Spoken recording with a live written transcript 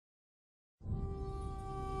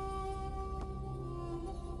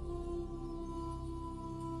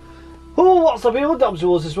What's up people,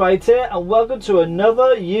 Dobbsyrules is right here and welcome to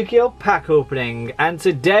another Yugioh pack opening. And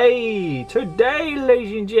today,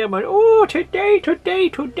 ladies and gentlemen, today,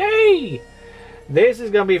 this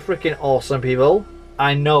is going to be freaking awesome people.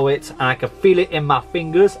 I know it and I can feel it in my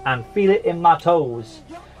fingers and feel it in my toes.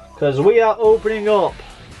 Because we are opening up.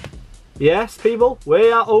 Yes people,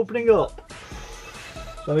 we are opening up.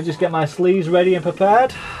 Let me just get my sleeves ready and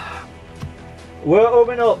prepared. We're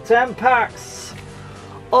opening up 10 packs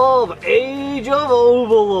of Age of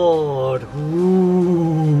Overlord.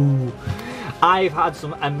 Ooh. I've had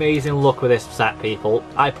some amazing luck with this set people.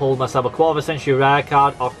 I pulled myself a quarter-century rare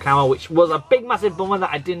card off camera, which was a big massive bummer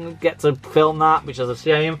that I didn't get to film that, which is a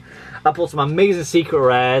shame. I pulled some amazing secret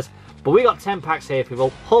rares, but we got 10 packs here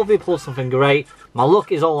people. Hopefully pull something great. My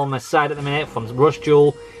luck is all on my side at the minute from Rush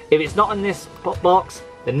Jewel. If it's not in this box,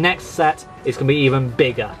 the next set is going to be even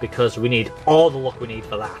bigger because we need all the luck we need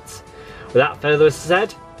for that. Without further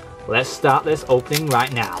ado, let's start this opening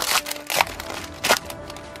right now.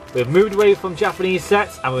 We've moved away from Japanese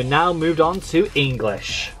sets and we've now moved on to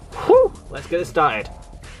English. Whew, let's get it started.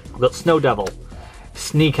 We've got Snow Devil,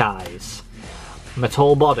 Sneak Eyes,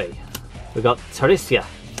 Metal Body, we've got Teristia,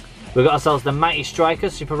 we've got ourselves the Mighty Striker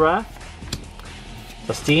Super Rare,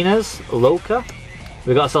 Bastinas, Loka,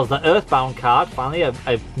 we've got ourselves the Earthbound card, finally a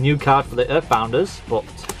new card for the Earthbounders, but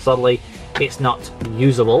sadly it's not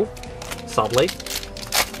usable. Sadly.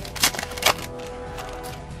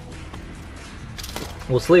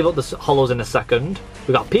 We'll sleeve up the hollows in a second.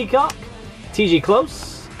 We got Peacock, TG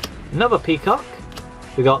Close, another Peacock,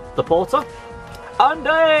 we got the Porter, and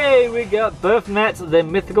hey, we got Birthmet, the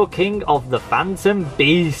mythical king of the Phantom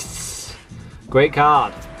Beasts. Great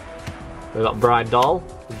card. We got Bride Doll,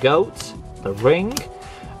 the Goat, the Ring,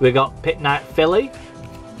 we got Pit Knight Philly,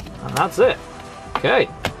 and that's it. Okay.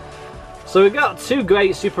 So we've got two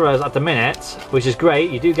great super rares at the minute, which is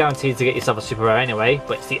great. You do guarantee to get yourself a super rare anyway,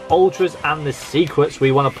 but it's the ultras and the secrets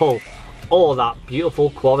we want to pull. All that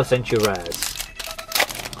beautiful quarter-century rares.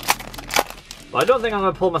 But I don't think I'm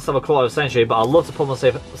going to pull myself a quarter-century, but I'd love to pull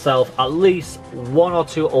myself at least one or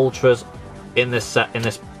two ultras in this set, in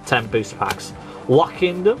this 10 booster packs. Lock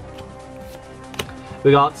Kingdom.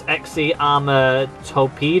 We got XC Armor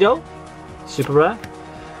Torpedo, super rare.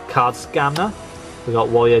 Card Scammer. We got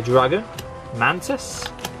Warrior Dragon, Mantis,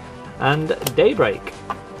 and Daybreak.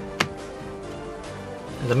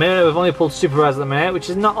 At the minute we've only pulled super rares at the minute, which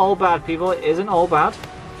is not all bad people, it isn't all bad.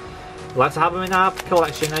 We like to have them in our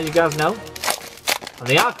collection, as you guys know. And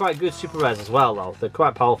they are quite good super rares as well though, they're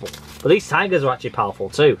quite powerful. But these tigers are actually powerful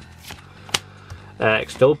too.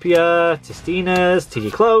 Extopia, Tistinas,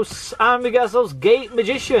 TG Close, and we got ourselves Gate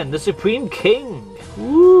Magician, the Supreme King.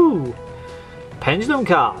 Woo! Pendulum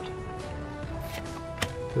card.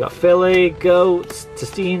 We got Philly, Goat,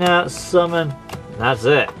 Tistina, Summon, and that's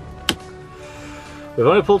it. We've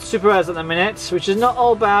only pulled super rares at the minute, which is not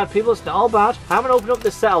all bad, people, it's not all bad. I haven't opened up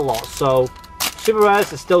this set a lot, so super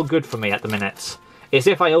rares is still good for me at the minute. It's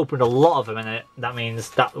if I opened a lot of them in it, that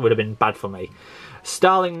means that would have been bad for me.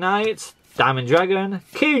 Starling Knight, Diamond Dragon,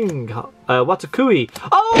 King, Watakui.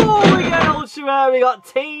 Oh, we got ultra rare, we got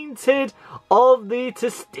Tainted of the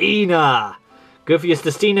Tistina. Good for your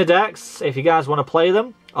Tistina decks, if you guys want to play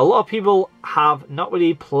them. A lot of people have not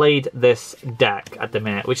really played this deck at the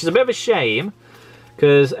minute, which is a bit of a shame,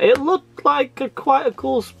 because it looked like quite a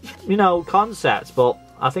cool, you know, concept, but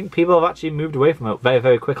I think people have actually moved away from it very,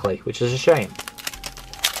 very quickly, which is a shame.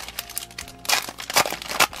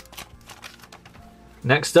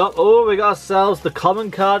 Next up, oh, we got ourselves the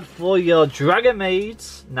common card for your Dragon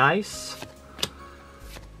Maids. Nice.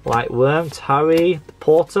 White Worm, Tarry,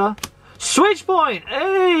 Porter. Switch Point!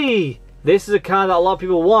 Hey! This is a card that a lot of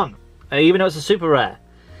people want, even though it's a super rare.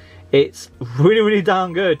 It's really, really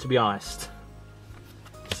damn good, to be honest.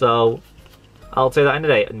 So, I'll take that in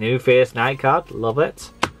today. A new Fierce Knight card, love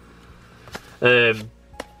it.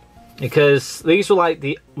 Because these were like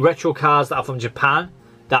the retro cards that are from Japan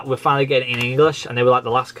that we're finally getting in English, and they were like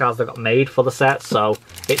the last cards that got made for the set, so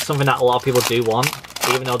it's something that a lot of people do want,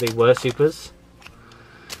 even though they were supers.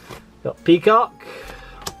 Got Peacock.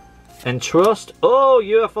 Entrust. Oh,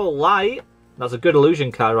 UFO Light. That's a good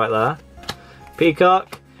illusion card right there.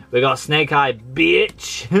 Peacock. We got Snake Eye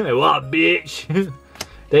Bitch. What bitch?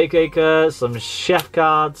 Daycaker. Some chef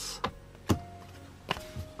cards.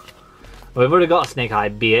 We've already got a Snake Eye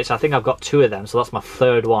Bitch. I think I've got 2 of them, so that's my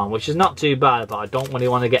 3rd one, which is not too bad, but I don't really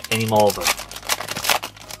want to get any more of them.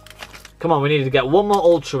 Come on, we need to get one more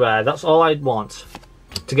ultra rare. That's all I want.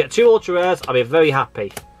 To get 2 ultra rares, I'll be very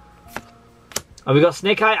happy. And we got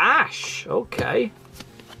Snake Eye Ash. Okay.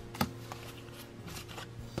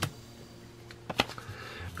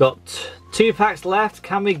 Got 2 packs left.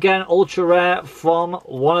 Can we get an ultra rare from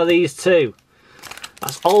one of these two?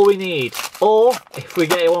 That's all we need. Or, if we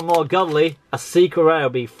get one more godly, a secret rare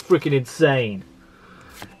would be freaking insane.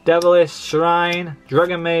 Devilish, Shrine,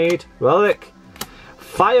 Dragon Maid, Relic,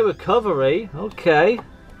 Fire Recovery, okay,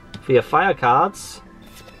 for your fire cards.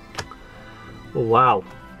 Oh, wow,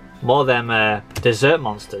 more them desert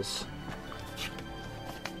monsters.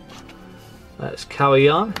 Let's carry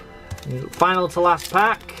on. Final to last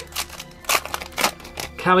pack.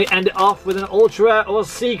 Can we end it off with an ultra rare or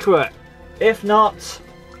secret? If not,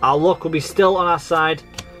 our luck will be still on our side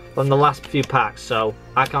from the last few packs, so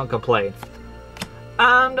I can't complain.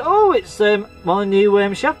 And, oh, it's one of the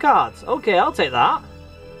new chef cards. Okay, I'll take that.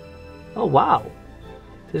 Oh, wow.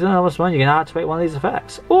 There's another one. You can activate one of these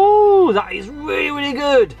effects. Oh, that is really, really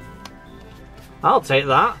good. I'll take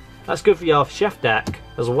that. That's good for your chef deck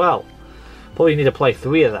as well. Probably need to play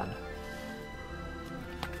 3 of them.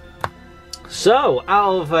 So,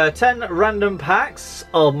 out of 10 random packs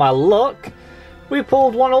of my luck, we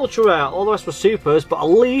pulled 1 ultra rare. All the rest were supers, but at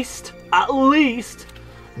least,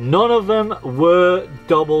 none of them were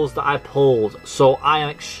doubles that I pulled. So I am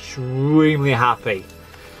extremely happy.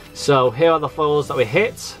 So here are the foils that we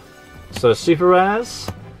hit. So super rares.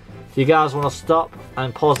 If you guys want to stop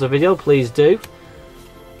and pause the video, please do.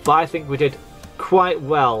 But I think we did quite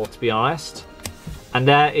well, to be honest. And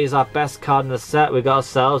there is our best card in the set. We got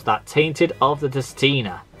ourselves that Tainted of the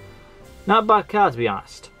Destina. Not a bad card, to be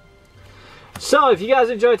honest. So, if you guys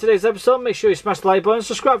enjoyed today's episode, make sure you smash the like button,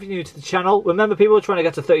 subscribe if you're new to the channel. Remember, people are trying to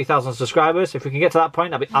get to 30,000 subscribers. If we can get to that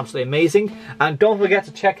point, that'd be absolutely amazing. And don't forget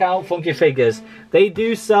to check out Funky Figures. They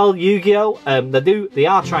do sell Yu-Gi-Oh! They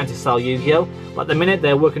are trying to sell Yu-Gi-Oh! But at the minute,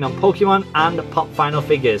 they're working on Pokemon and Pop Final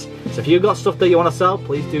figures. So if you've got stuff that you want to sell,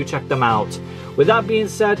 please do check them out. With that being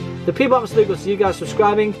said, the people absolutely will see you guys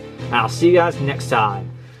subscribing, and I'll see you guys next time.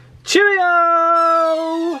 Cheerio!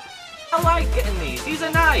 I like getting these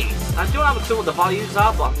are nice. I don't have a clue what the values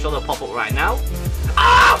are, but I'm sure they'll pop up right now.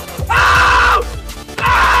 Ah!